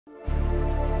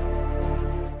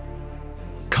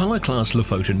Colourclass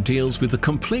Lofoten deals with the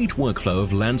complete workflow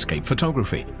of landscape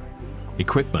photography.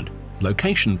 Equipment,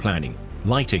 location planning,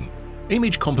 lighting,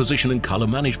 image composition and colour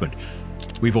management.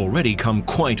 We've already come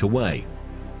quite a way.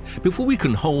 Before we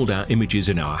can hold our images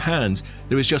in our hands,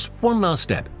 there is just one last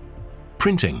step: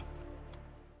 printing.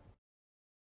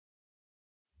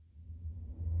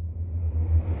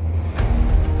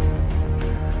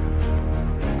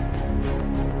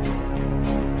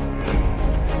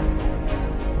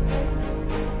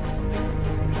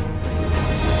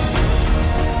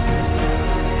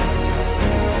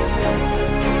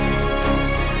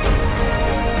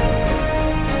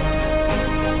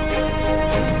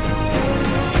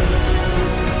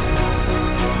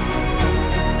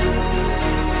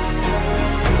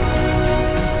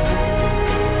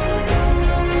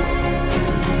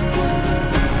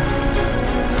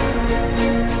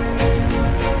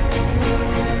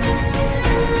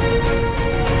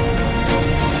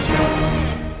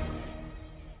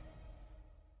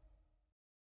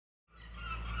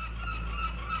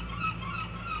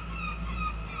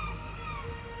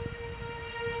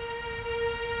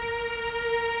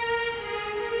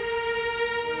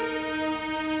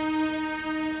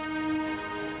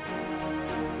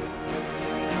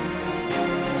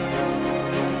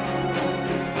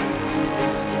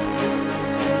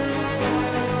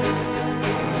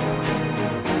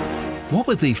 What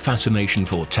with the fascination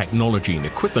for technology and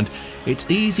equipment, it's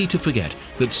easy to forget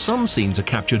that some scenes are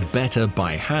captured better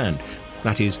by hand,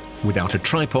 that is, without a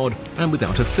tripod and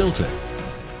without a filter.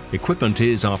 Equipment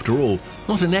is, after all,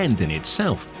 not an end in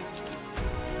itself.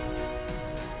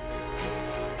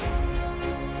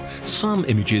 Some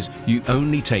images you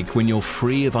only take when you're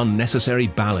free of unnecessary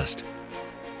ballast.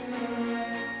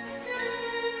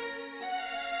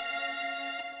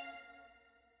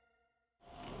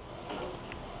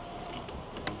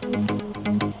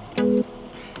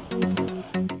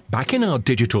 Back in our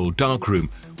digital darkroom,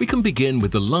 we can begin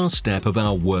with the last step of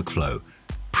our workflow: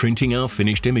 printing our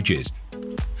finished images.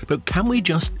 But can we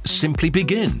just simply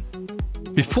begin?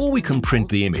 Before we can print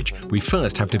the image, we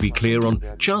first have to be clear on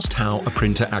just how a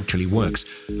printer actually works.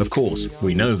 Of course,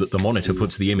 we know that the monitor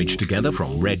puts the image together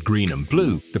from red, green and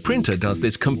blue. The printer does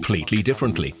this completely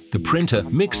differently. The printer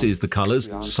mixes the colors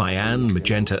cyan,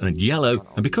 magenta and yellow,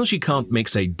 and because you can't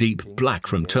mix a deep black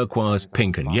from turquoise,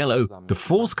 pink and yellow, the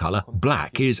fourth color,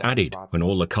 black, is added. When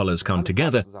all the colors come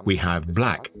together, we have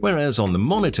black, whereas on the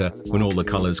monitor, when all the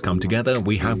colors come together,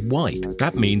 we have white.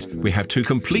 That means we have two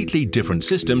completely different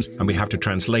systems, and we have to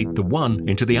translate the one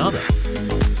into the other.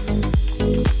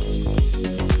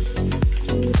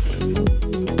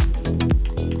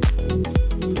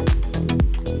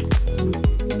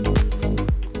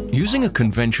 Using a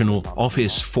conventional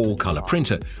office 4-color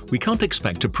printer, we can't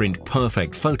expect to print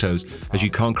perfect photos, as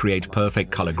you can't create perfect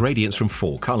color gradients from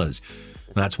 4 colors.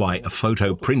 That's why a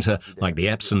photo printer like the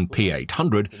Epson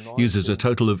P800 uses a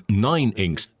total of 9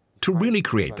 inks to really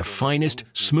create the finest,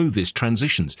 smoothest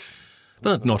transitions.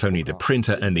 But not only the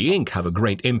printer and the ink have a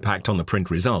great impact on the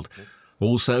print result,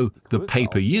 also the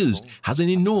paper used has an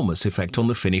enormous effect on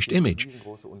the finished image.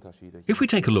 If we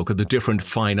take a look at the different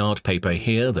fine art paper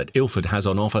here that ILFORD has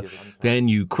on offer, then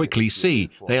you quickly see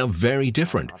they are very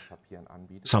different.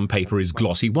 Some paper is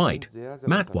glossy white,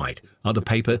 matte white. Other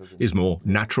paper is more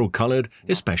natural colored,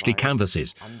 especially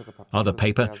canvases. Other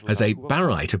paper has a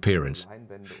barite appearance.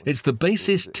 It's the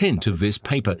basest tint of this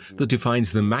paper that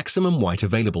defines the maximum white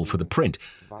available for the print,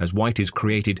 as white is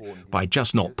created by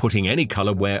just not putting any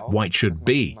color where white should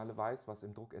be.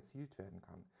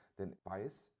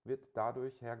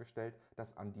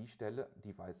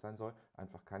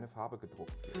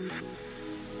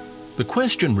 The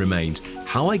question remains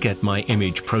how I get my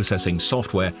image processing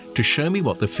software to show me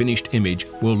what the finished image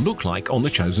will look like on the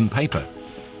chosen paper.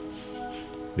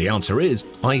 The answer is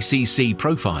ICC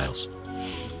profiles.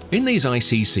 In these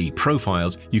ICC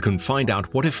profiles, you can find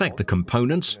out what effect the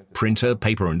components, printer,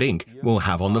 paper and ink will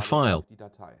have on the file.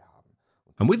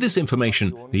 And with this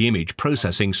information, the image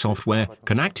processing software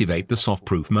can activate the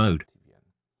softproof mode.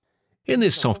 In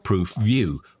this softproof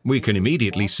view, we can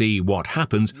immediately see what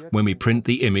happens when we print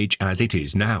the image as it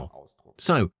is now.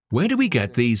 So, where do we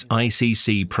get these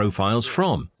ICC profiles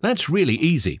from? That's really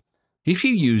easy. If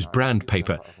you use brand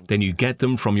paper, then you get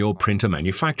them from your printer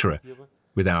manufacturer.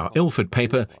 With our ILFORD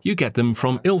paper, you get them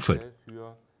from ILFORD.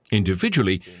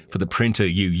 Individually, for the printer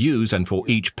you use and for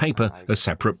each paper, a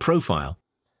separate profile.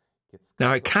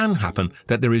 Now, it can happen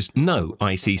that there is no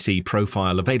ICC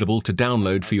profile available to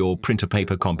download for your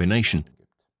printer-paper combination.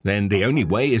 Then the only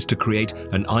way is to create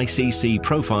an ICC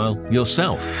profile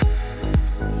yourself.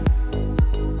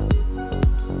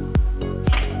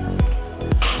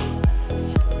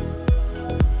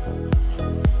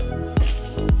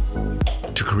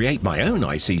 create my own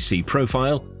ICC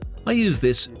profile, I use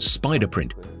this spider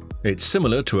print. It's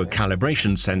similar to a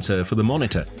calibration sensor for the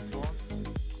monitor,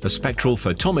 a spectral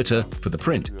photometer for the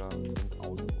print.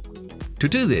 To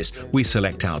do this, we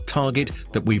select our target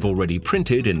that we've already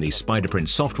printed in the spider print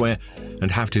software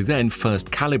and have to then first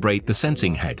calibrate the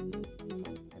sensing head.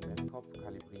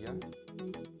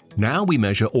 Now we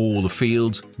measure all the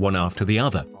fields one after the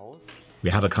other. We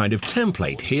have a kind of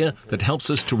template here that helps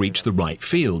us to reach the right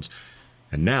fields,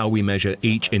 and now we measure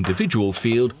each individual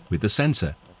field with the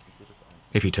sensor.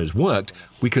 If it has worked,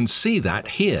 we can see that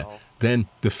here, then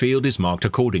the field is marked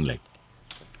accordingly.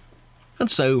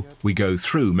 And so we go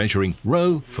through measuring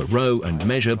row for row and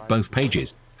measure both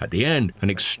pages. At the end,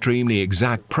 an extremely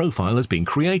exact profile has been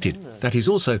created that is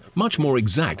also much more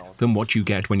exact than what you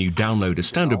get when you download a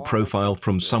standard profile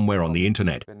from somewhere on the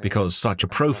internet, because such a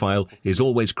profile is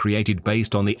always created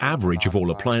based on the average of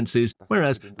all appliances,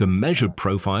 whereas the measured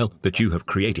profile that you have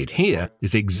created here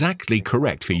is exactly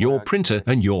correct for your printer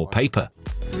and your paper.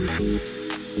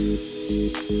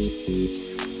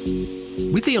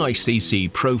 With the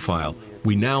ICC profile,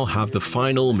 we now have the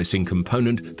final missing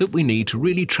component that we need to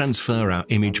really transfer our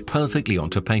image perfectly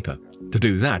onto paper. To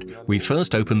do that, we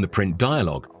first open the print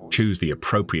dialog, choose the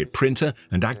appropriate printer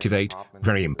and activate,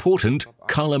 very important,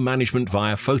 color management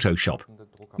via Photoshop.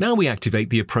 Now we activate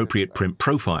the appropriate print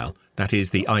profile, that is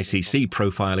the ICC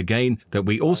profile again that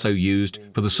we also used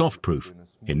for the softproof.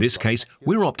 In this case,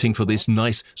 we're opting for this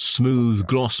nice smooth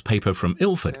gloss paper from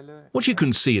ILFORD. What you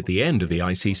can see at the end of the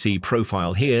ICC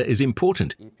profile here is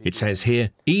important. It says here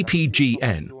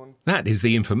EPGN. That is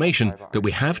the information that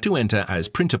we have to enter as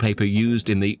printer paper used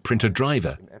in the printer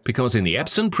driver, because in the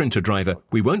Epson printer driver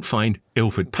we won't find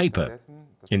ILFORD paper.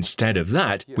 Instead of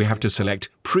that, we have to select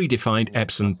predefined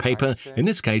Epson paper, in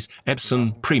this case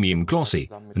Epson Premium Glossy,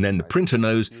 and then the printer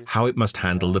knows how it must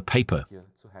handle the paper.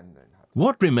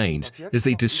 What remains is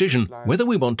the decision whether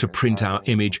we want to print our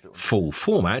image full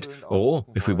format or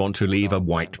if we want to leave a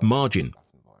white margin.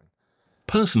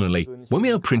 Personally, when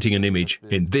we are printing an image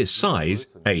in this size,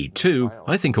 A2,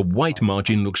 I think a white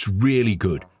margin looks really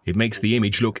good. It makes the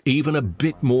image look even a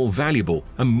bit more valuable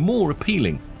and more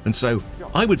appealing. And so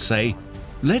I would say,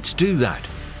 let's do that.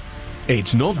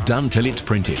 It's not done till it's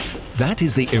printed. That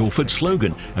is the ILFORD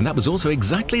slogan, and that was also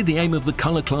exactly the aim of the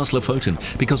Colourclass Lofoten,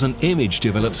 because an image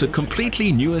develops a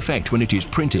completely new effect when it is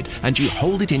printed and you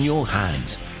hold it in your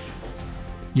hands.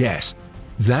 Yes,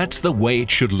 that's the way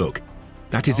it should look.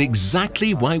 That is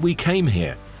exactly why we came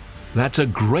here. That's a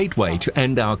great way to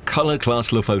end our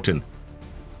Colourclass Lofoten.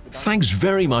 Thanks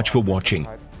very much for watching.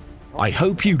 I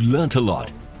hope you learnt a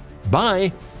lot.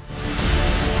 Bye!